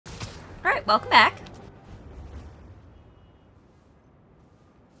Alright, welcome back.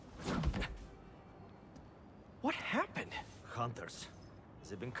 What happened? Hunters.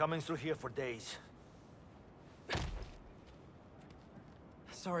 They've been coming through here for days.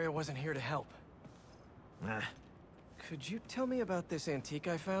 Sorry I wasn't here to help. Nah. Could you tell me about this antique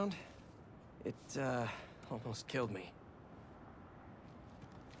I found? It, almost killed me.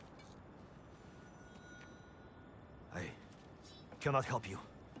 I cannot help you.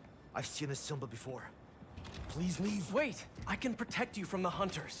 I've seen this symbol before. Please leave. Wait! I can protect you from the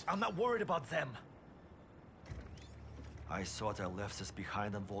hunters. I'm not worried about them. I thought I left this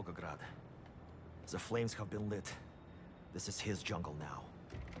behind in Volgograd. The flames have been lit. This is his jungle now.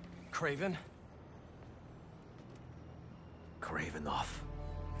 Craven? Kravenov.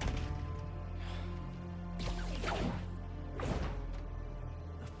 The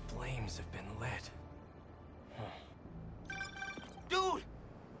flames have been lit. Dude!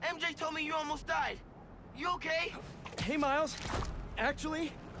 MJ told me you almost died. You okay? Hey, Miles.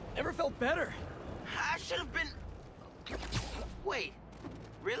 Actually, never felt better. I should have been... Wait.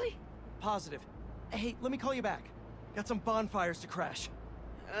 Really? Positive. Hey, let me call you back. Got some bonfires to crash.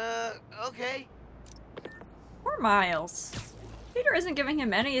 Okay. Poor Miles. Peter isn't giving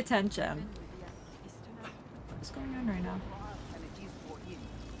him any attention. What's going on right now?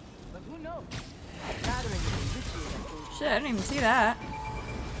 Shit, I didn't even see that.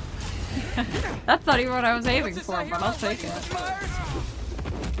 That's not even what I was aiming for, but I'll take it.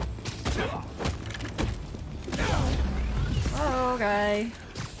 Oh, guy.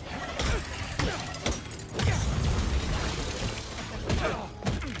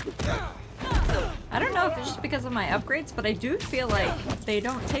 I don't know if it's just because of my upgrades, but I do feel like they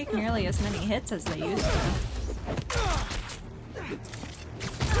don't take nearly as many hits as they used to.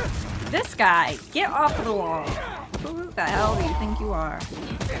 This guy! Get off of the wall! Who the hell do you think you are?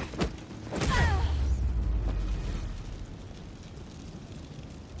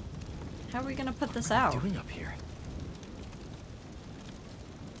 How are we gonna put this out? What are you doing up here?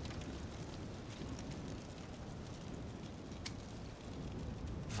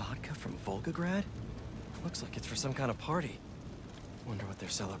 Vodka from Volgograd? Looks like it's for some kind of party. Wonder what they're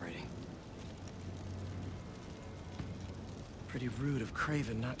celebrating. Pretty rude of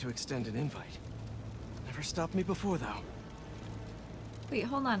Craven not to extend an invite. Never stopped me before, though. Wait,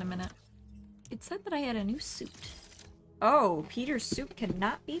 hold on a minute. It said that I had a new suit. Oh, Peter's suit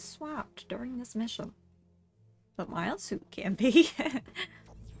cannot be swapped during this mission. But Miles' suit can be.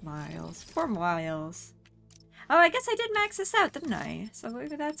 Miles. Poor Miles. Oh, I guess I did max this out, didn't I? So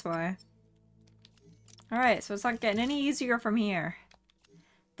maybe that's why. Alright, so it's not getting any easier from here.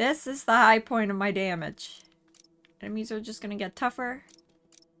 This is the high point of my damage. Enemies are just gonna get tougher.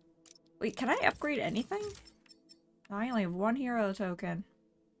 Wait, can I upgrade anything? I only have one hero token.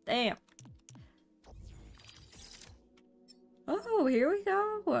 Damn. Oh, here we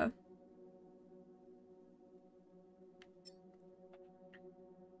go.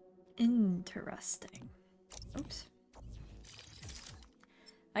 Interesting. Oops.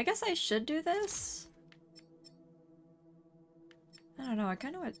 I guess I should do this. I don't know, I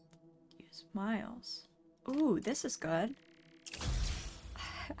kind of want to use Miles. Ooh, this is good.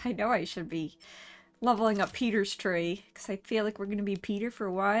 I know I should be leveling up Peter's tree, because I feel like we're going to be Peter for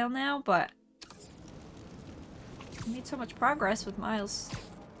a while now, but I made so much progress with Miles'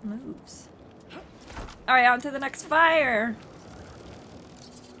 moves. Alright, on to the next fire!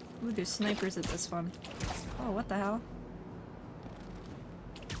 Ooh, there's snipers at this one. Oh, what the hell?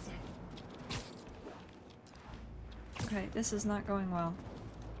 Okay, this is not going well.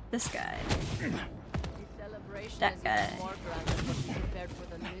 This guy. That guy.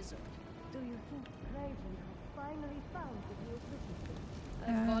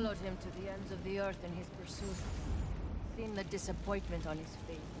 I followed him to the ends of the earth in his pursuit. Seen the disappointment on his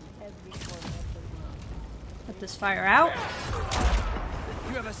face in every corner of the world. Put this fire out.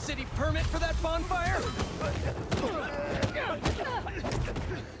 You have a city permit for that bonfire?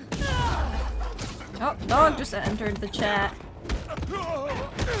 Oh, dog just entered the chat.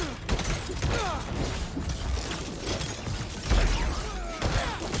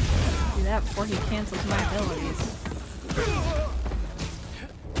 Do that before he cancels my abilities.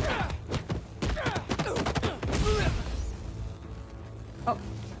 Oh,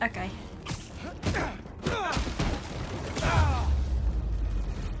 that guy.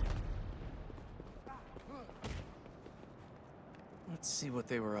 Let's see what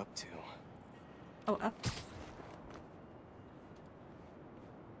they were up to. Oh, up.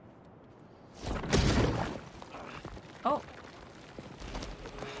 Oh.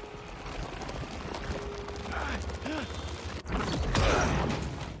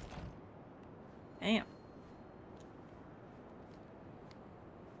 Damn.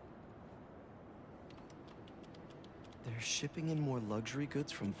 They're shipping in more luxury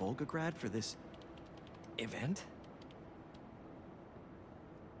goods from Volgograd for this event?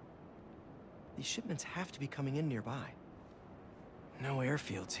 These shipments have to be coming in nearby. No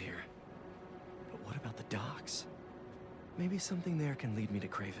airfields here. But what about the docks? Maybe something there can lead me to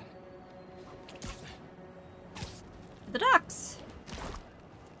Craven. The ducks.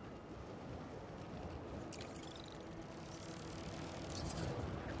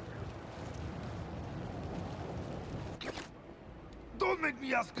 Don't make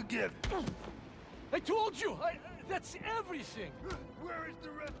me ask again! I told you! That's everything! Where is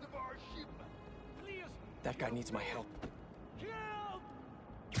the rest of our shipment? Please! That guy needs my help. Help!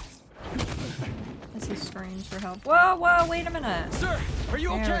 This is strange for help. Whoa, whoa, wait a minute. Sir, are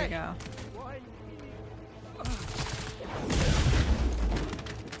you okay? There we go.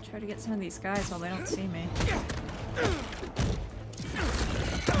 Try to get some of these guys while they don't see me.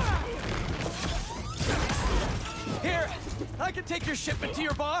 Here! I can take your shipment to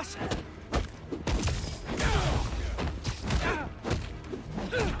your boss!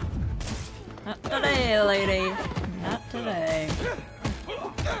 Not today, lady. Not today.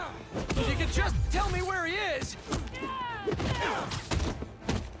 If you could just tell me where he is!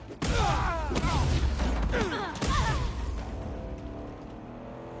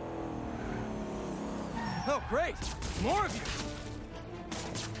 Oh, great! More of you!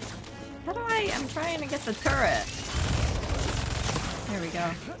 How do I'm trying to get the turret. There we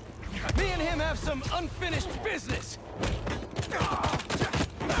go. Me and him have some unfinished business!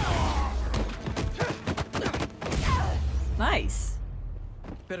 Nice.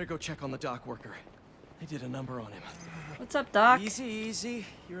 Better go check on the dock worker. They did a number on him. What's up, Doc? Easy, easy.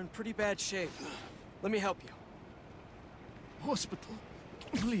 You're in pretty bad shape. Let me help you. Hospital,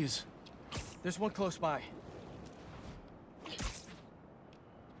 please. There's one close by.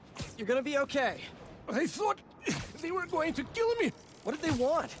 You're gonna be okay. I thought they were going to kill me. What did they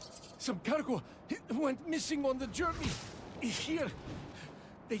want? Some cargo went missing on the journey. Here,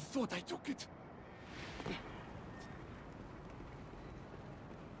 they thought I took it.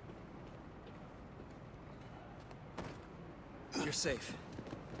 You're safe.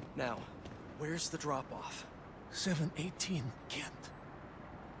 Now, where's the drop-off? 718 Kent.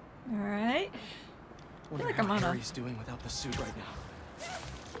 Alright. Wonder like how I'm on a- Harry's doing without the suit right now.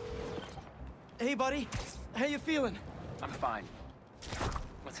 Hey, buddy. How you feeling? I'm fine.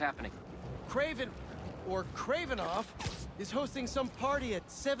 What's happening? Craven, or Cravenoff, is hosting some party at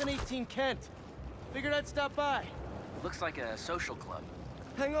 718 Kent. Figured I'd stop by. Looks like a social club.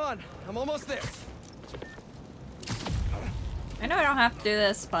 Hang on, I'm almost there. I know I don't have to do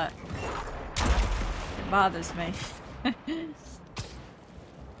this, but it bothers me. I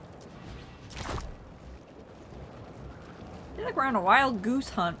feel like we're on a wild goose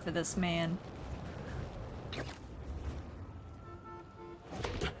hunt for this man.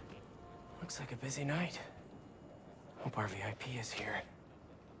 Looks like a busy night. Hope our VIP is here.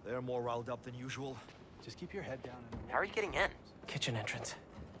 They're more riled up than usual. Just keep your head down. How are you getting in? Kitchen entrance.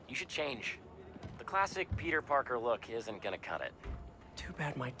 You should change. The classic Peter Parker look isn't gonna cut it. Too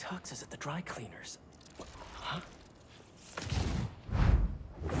bad my tux is at the dry cleaners. Huh?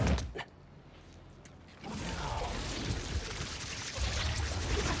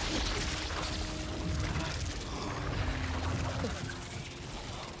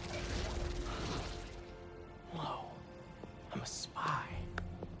 Whoa. I'm a spy.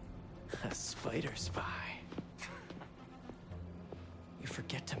 A spider spy. You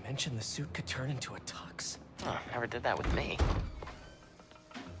forget to mention the suit could turn into a tux. Oh, never did that with me.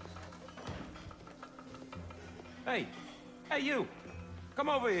 Hey! Hey, you! Come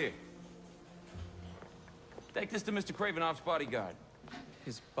over here. Take this to Mr. Cravenoff's bodyguard.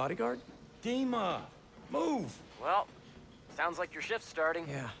 His bodyguard? Dima! Move! Well, sounds like your shift's starting.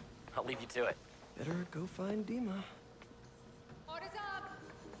 Yeah. I'll leave you to it. Better go find Dima. Orders up!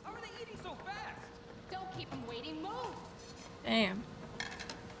 How are they eating so fast? Don't keep them waiting, move! Damn.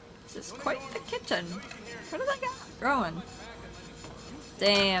 This is quite the kitchen. What do they got growing?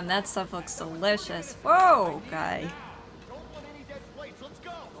 Damn, that stuff looks delicious. Whoa, guy. What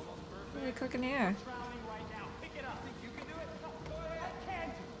are they cooking here?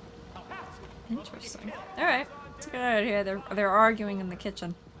 Interesting. Alright, let's get out of here. They're arguing in the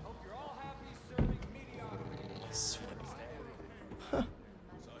kitchen. Sweat. Huh.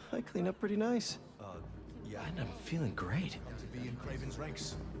 I clean up pretty nice. Yeah. And I'm feeling great. To be in Craven's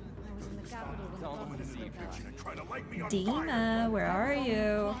ranks. I was in the capital when the And try to light me on Dina, where are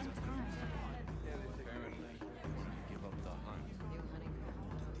you? Give up the hunt.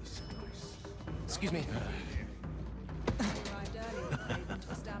 This Excuse me. Arrived early, Craven, to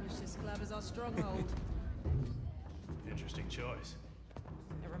establish this club as our stronghold. Interesting choice.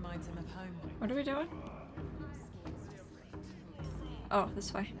 It reminds him of home. What are we doing? Oh,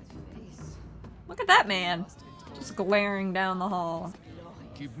 this way. Look at that man. Just glaring down the hall.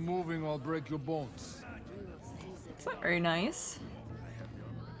 Keep moving, I'll break your bones. It's not very nice.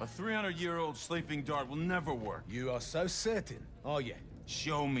 A 300-year-old sleeping dart will never work. You are so certain, are you?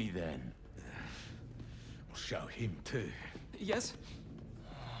 Show me then. I'll show him too. Yes?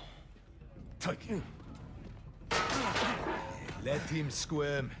 Take him. Let him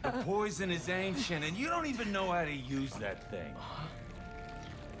squirm. The poison is ancient, and you don't even know how to use that thing.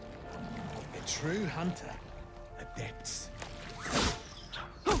 A true hunter. Adepts.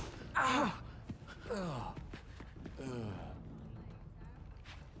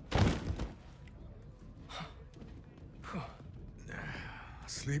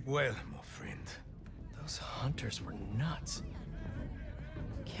 Sleep well, my friend. Those hunters were nuts.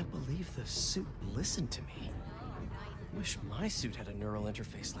 Can't believe the suit listened to me. Wish my suit had a neural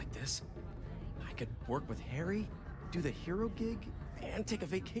interface like this. I could work with Harry, do the hero gig, and take a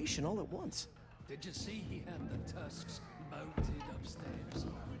vacation all at once. Did you see he had the tusks mounted upstairs?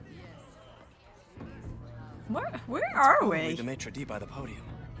 Where are Probably we? the maitre d' by the podium.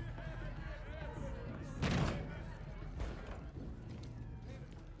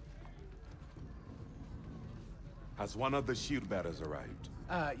 Has one of the shield bearers arrived?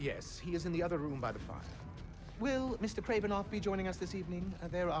 Yes, he is in the other room by the fire. Will Mr. Kravinoff be joining us this evening?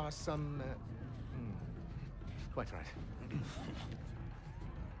 There are some, Quite right.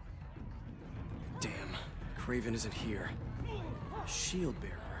 Damn, Craven isn't here. Shield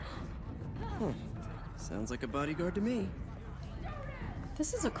bearer. Sounds like a bodyguard to me.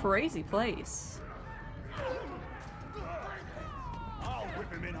 This is a crazy place. I'll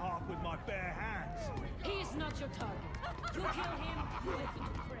rip him in half with my bare hands. He's not your target. You kill him, you live to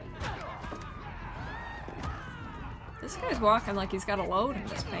Craven. This guy's walking like he's got a load in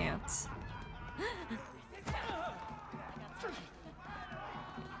his pants.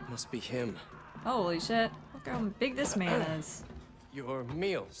 Must be him. Holy shit. Look how big this man is. Your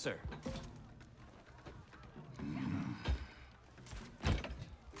meal, sir.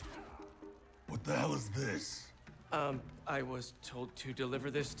 What the hell is this? I was told to deliver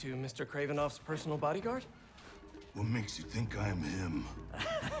this to Mr. Kravinoff's personal bodyguard. What makes you think I'm him?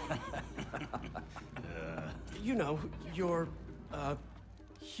 You know, you're,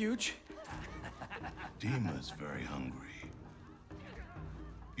 huge. Dima's very hungry.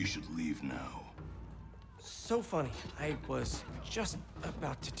 You should leave now. So funny. I was just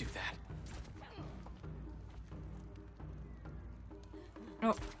about to do that.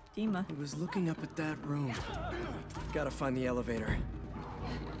 Oh, Dima. I was looking up at that room. Gotta find the elevator.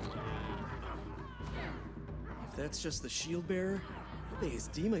 If that's just the shield bearer, how big is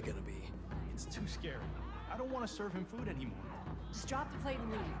Dima gonna be? It's too scary. I don't want to serve him food anymore. Just drop the plate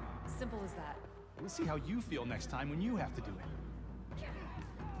and leave. Simple as that. We'll see how you feel next time when you have to do it.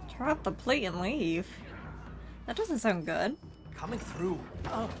 Drop the plate and leave. That doesn't sound good. Coming through.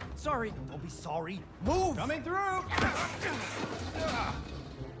 Oh, sorry. Don't be sorry. Move! Coming through!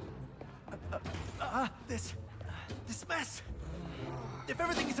 This mess. If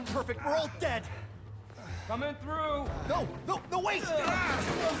everything isn't perfect, we're all dead. Coming through! No, wait!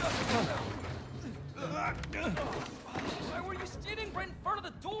 Why were you standing right in front of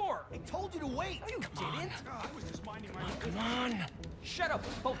the door? I told you to wait. You didn't. I was just minding my own Come on. Shut up,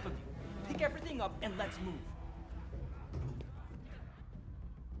 both of you. Pick everything up and let's move.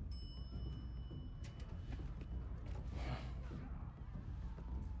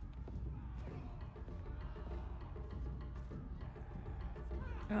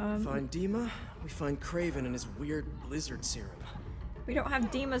 Find Dima, we find Craven and his weird blizzard serum. We don't have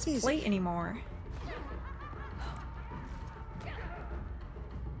Dima's plate anymore.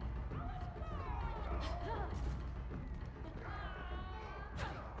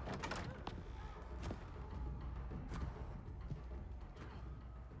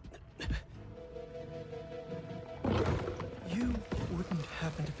 You wouldn't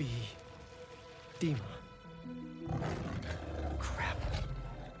happen to be Dima? Crap.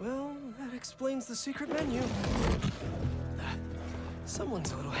 Well, that explains the secret menu.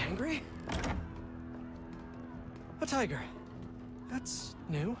 Someone's a little hangry. A tiger. That's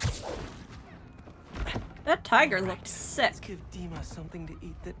new. That tiger looked sick. Let's give Dima something to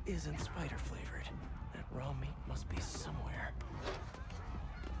eat that isn't spider flavored. That raw meat must be somewhere.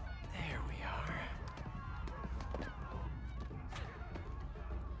 There we are.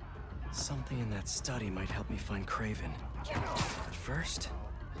 Something in that study might help me find Craven. But first,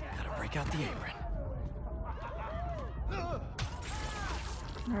 gotta break out the apron.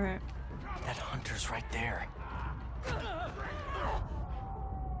 Alright. That hunter's right there.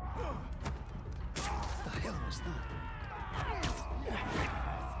 What the hell was that?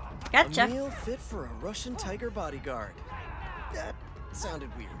 Gotcha. A meal fit for a Russian tiger bodyguard. That sounded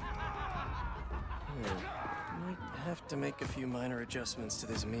weird. Might have to make a few minor adjustments to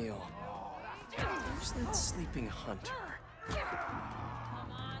this meal. Where's that sleeping hunter?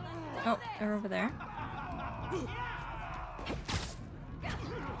 Oh, they're over there.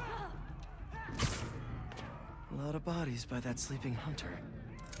 A lot of bodies by that sleeping hunter.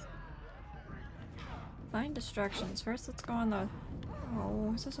 Find distractions. First, let's go on the...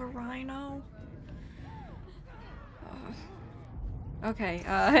 Oh, is this a rhino? Okay,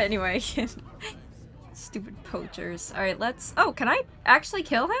 anyway. Stupid poachers. Alright, let's... Oh, can I actually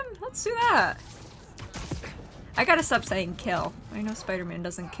kill him? Let's do that. I gotta stop saying kill. I know Spider-Man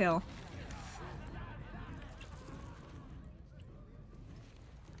doesn't kill.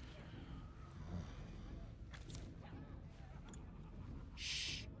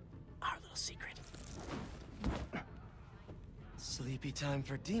 Shh. Our little secret. Sleepy time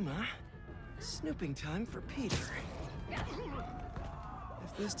for Dima. Snooping time for Peter.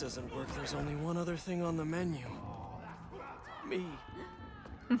 If this doesn't work, there's only one other thing on the menu. Me.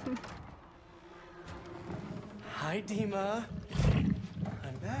 Hi, Dima.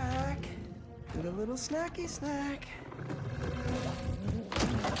 I'm back. With a little snacky snack.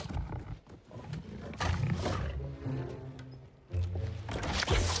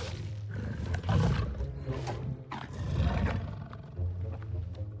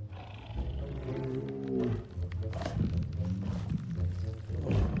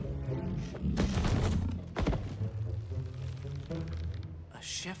 A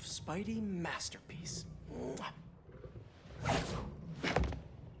Chef Spidey masterpiece.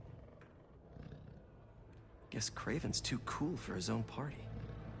 Guess Craven's too cool for his own party.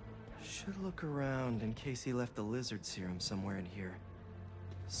 Should look around in case he left the lizard serum somewhere in here.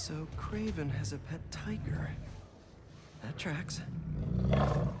 So Craven has a pet tiger. That tracks.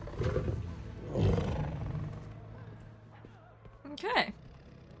 Okay.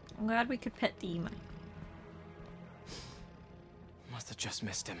 I'm glad we could pet Dima. Must have just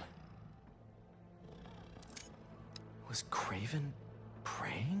missed him. Was Craven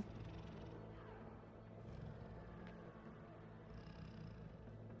praying?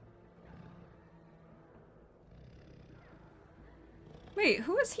 Wait,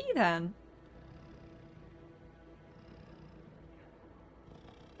 who is he then?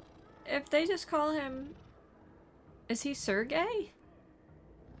 If they just call him... Is he Sergey?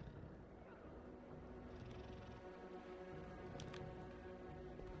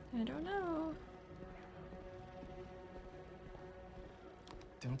 I don't know.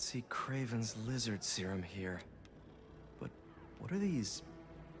 Don't see Craven's lizard serum here. But what are these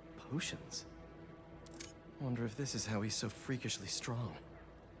potions? Wonder if this is how he's so freakishly strong.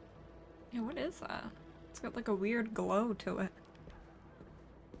 Yeah, what is that? It's got like a weird glow to it.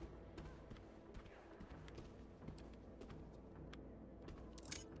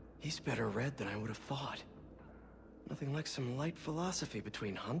 He's better read than I would have thought. Nothing like some light philosophy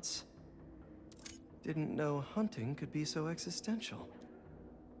between hunts. Didn't know hunting could be so existential.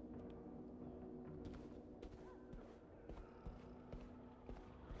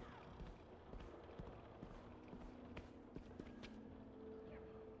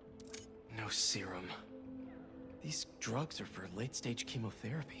 No serum. These drugs are for late-stage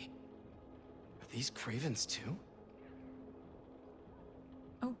chemotherapy. Are these Cravens too?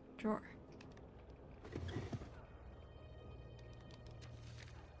 Oh, drawer.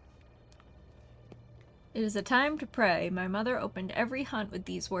 It is a time to pray. My mother opened every hunt with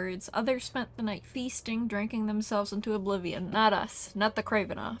these words. Others spent the night feasting, drinking themselves into oblivion. Not us, not the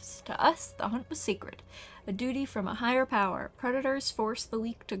Cravenoffs. To us, the hunt was sacred. A duty from a higher power. Predators force the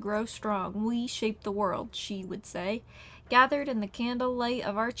weak to grow strong. We shape the world, she would say. Gathered in the candlelight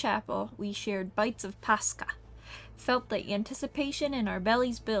of our chapel, we shared bites of Pascha. Felt the anticipation in our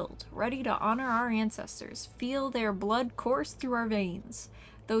bellies build, ready to honor our ancestors, feel their blood course through our veins.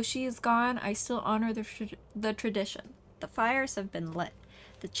 Though she is gone, I still honor the tradition. The fires have been lit,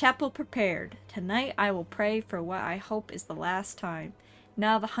 the chapel prepared. Tonight I will pray for what I hope is the last time.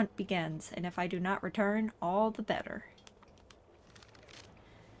 Now the hunt begins, and if I do not return, all the better.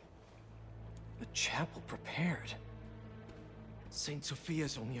 The chapel prepared? St.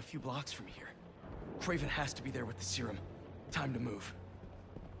 Sophia's only a few blocks from here. Craven has to be there with the serum. Time to move.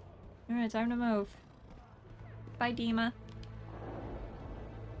 Alright, time to move. Bye, Dima.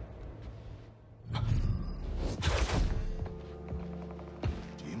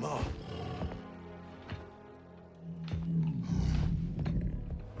 Dima.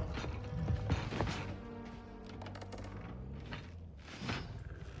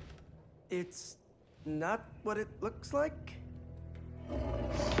 It's not what it looks like?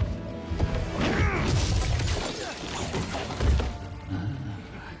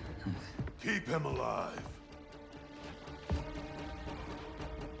 Keep him alive.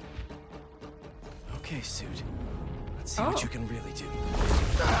 Okay, suit. Let's see what you can really do.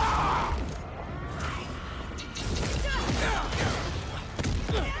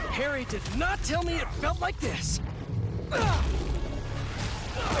 Harry did not tell me it felt like this.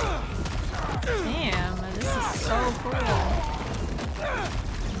 Damn, this is so cool.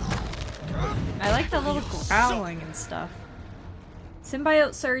 I like the little growling and stuff.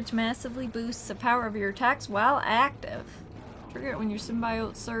 Symbiote Surge massively boosts the power of your attacks while active. Trigger it when your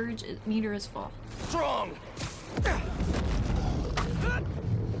Symbiote Surge meter is full. Strong!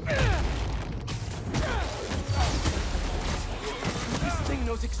 This thing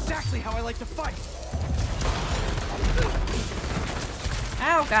knows exactly how I like to fight.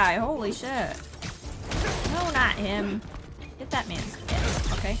 Ow, guy, holy shit. No, not him. Get that man's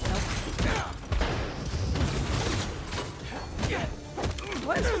head. Okay, nope.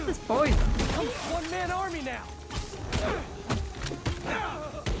 What is with this poison? One-man army now!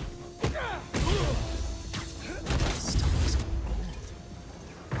 Stuff is old.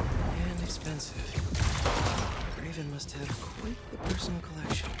 And expensive. Raven must have quite the personal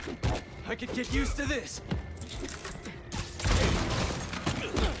collection. I could get used to this!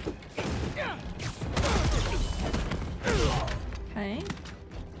 Okay.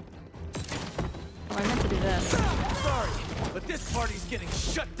 Oh, I meant to do this. Sorry, but this party's getting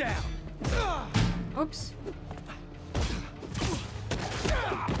shut down. Oops.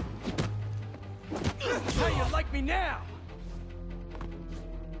 How you like me now?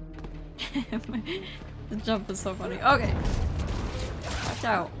 The jump is so funny. Okay. Watch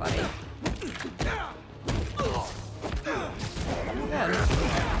out, buddy. Good.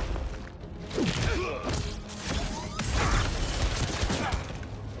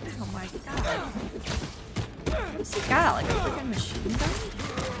 Oh my god. What's he got? Like a freaking machine gun?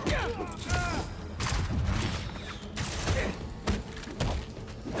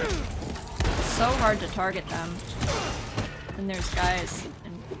 It's so hard to target them. And there's guys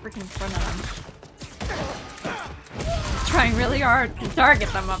in freaking front of them. Trying really hard to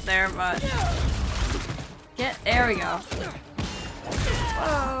target them up there, but... There we go.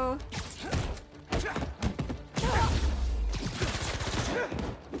 Whoa.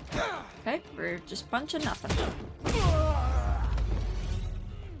 Okay, we're just punching nothing.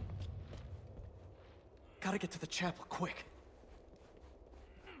 Gotta get to the chapel quick.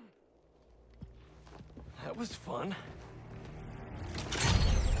 That was fun.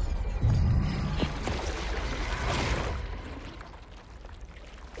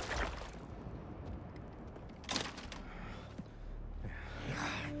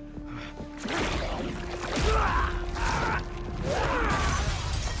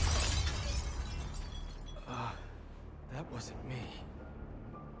 That wasn't me.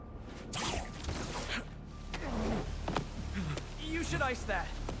 You should ice that.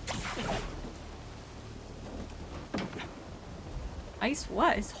 Ice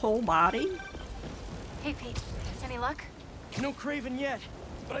what? His whole body? Hey, Pete. Any luck? No Craven yet,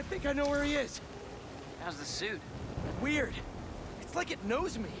 but I think I know where he is. How's the suit? Weird. It's like it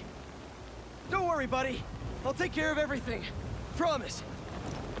knows me. Don't worry, buddy. I'll take care of everything. Promise.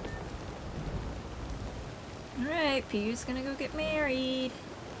 Alright, Pew's gonna go get married.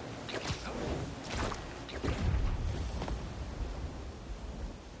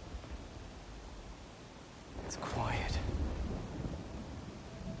 It's quiet.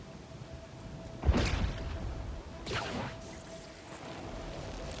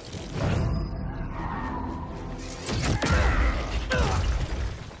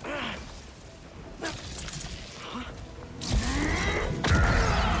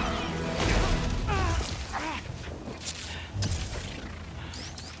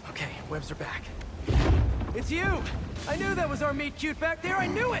 Webs are back. It's you! I knew that was our meet cute back there. I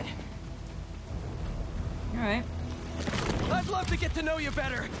knew it! Alright. I'd love to get to know you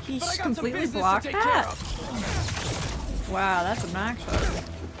better, He but I got completely some business blocked to take that. care of. Wow, that's obnoxious.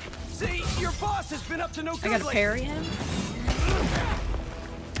 See, your boss has been up to no good I gotta lately. parry him?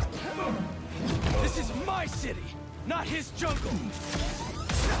 This is my city, not his jungle.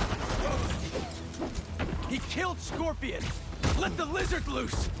 He killed Scorpion. Let the lizard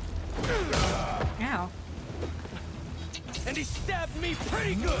loose. Ow. And he stabbed me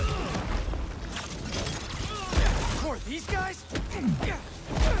pretty good. Who are these guys?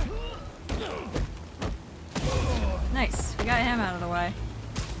 Nice. We got him out of the way.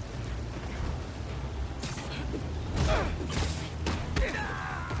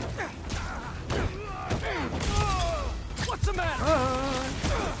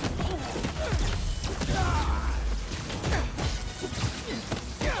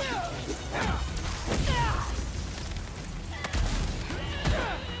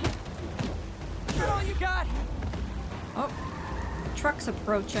 truck's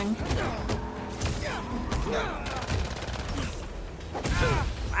approaching.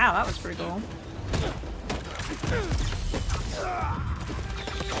 Wow, that was pretty cool.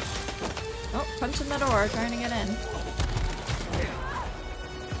 Oh, punching the door, trying to get in.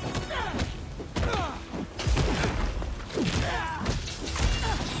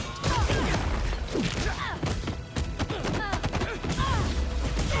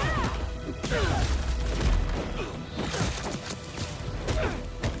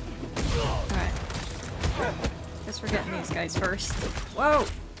 Alright. Guess we're getting these guys first. Whoa!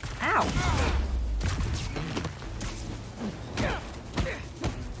 Ow!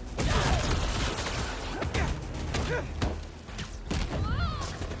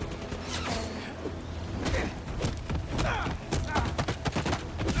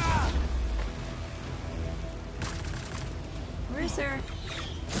 Where's there?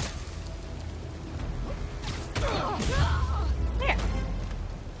 There!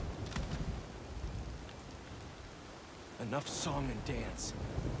 Enough song and dance.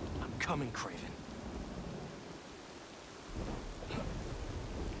 I'm coming, Craven.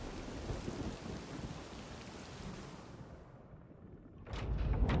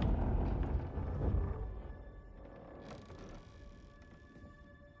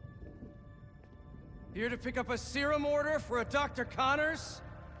 Here to pick up a serum order for a Dr. Connors?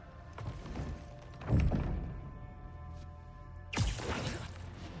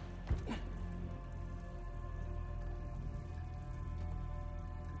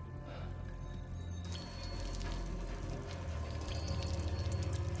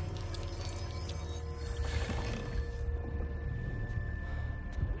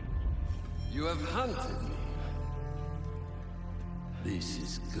 You have hunted me. This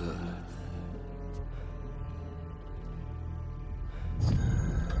is good.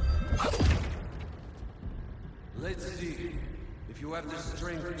 Let's see if you have the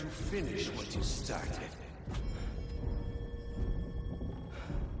strength to finish what you started.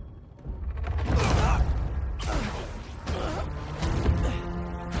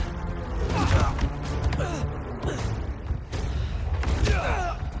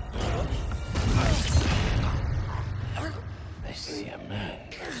 I see a man.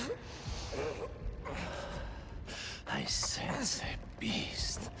 I sense a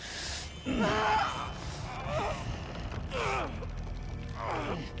beast.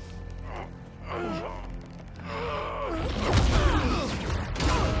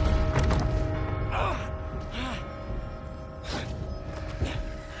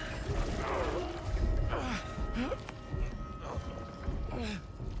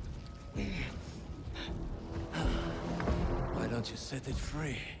 Why don't you set it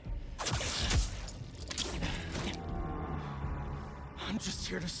free? I'm just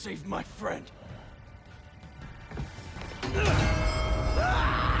here to save my friend.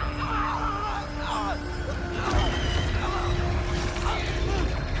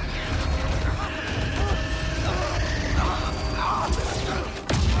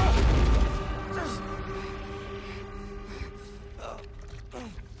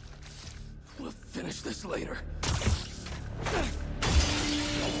 We'll finish this later.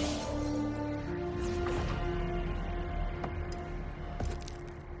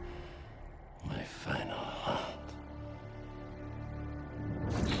 My final hunt.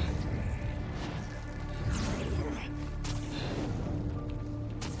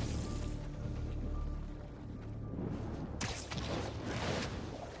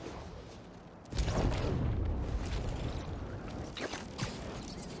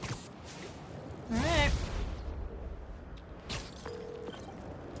 Alright.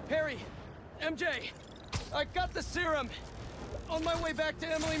 Harry! MJ! I got the serum! On my way back to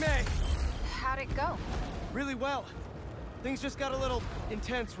Emily May! How'd it go? Really well. Things just got a little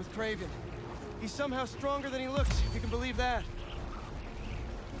intense with Craven. He's somehow stronger than he looks, if you can believe that.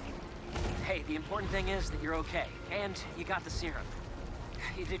 Hey, the important thing is that you're okay, and you got the serum.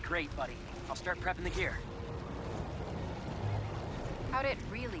 You did great, buddy. I'll start prepping the gear. How'd it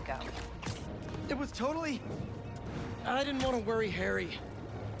really go? It was totally... I didn't want to worry Harry.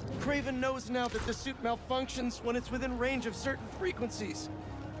 Craven knows now that the suit malfunctions when it's within range of certain frequencies.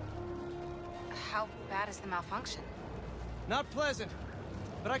 How bad is the malfunction? Not pleasant,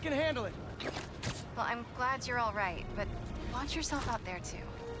 but I can handle it. Well, I'm glad you're all right, but watch yourself out there too.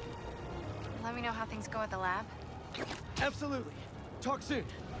 Let me know how things go at the lab. Absolutely. Talk soon.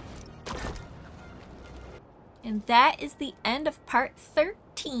 And that is the end of part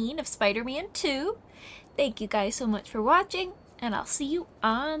 13 of Spider-Man 2. Thank you guys so much for watching, and I'll see you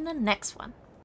on the next one.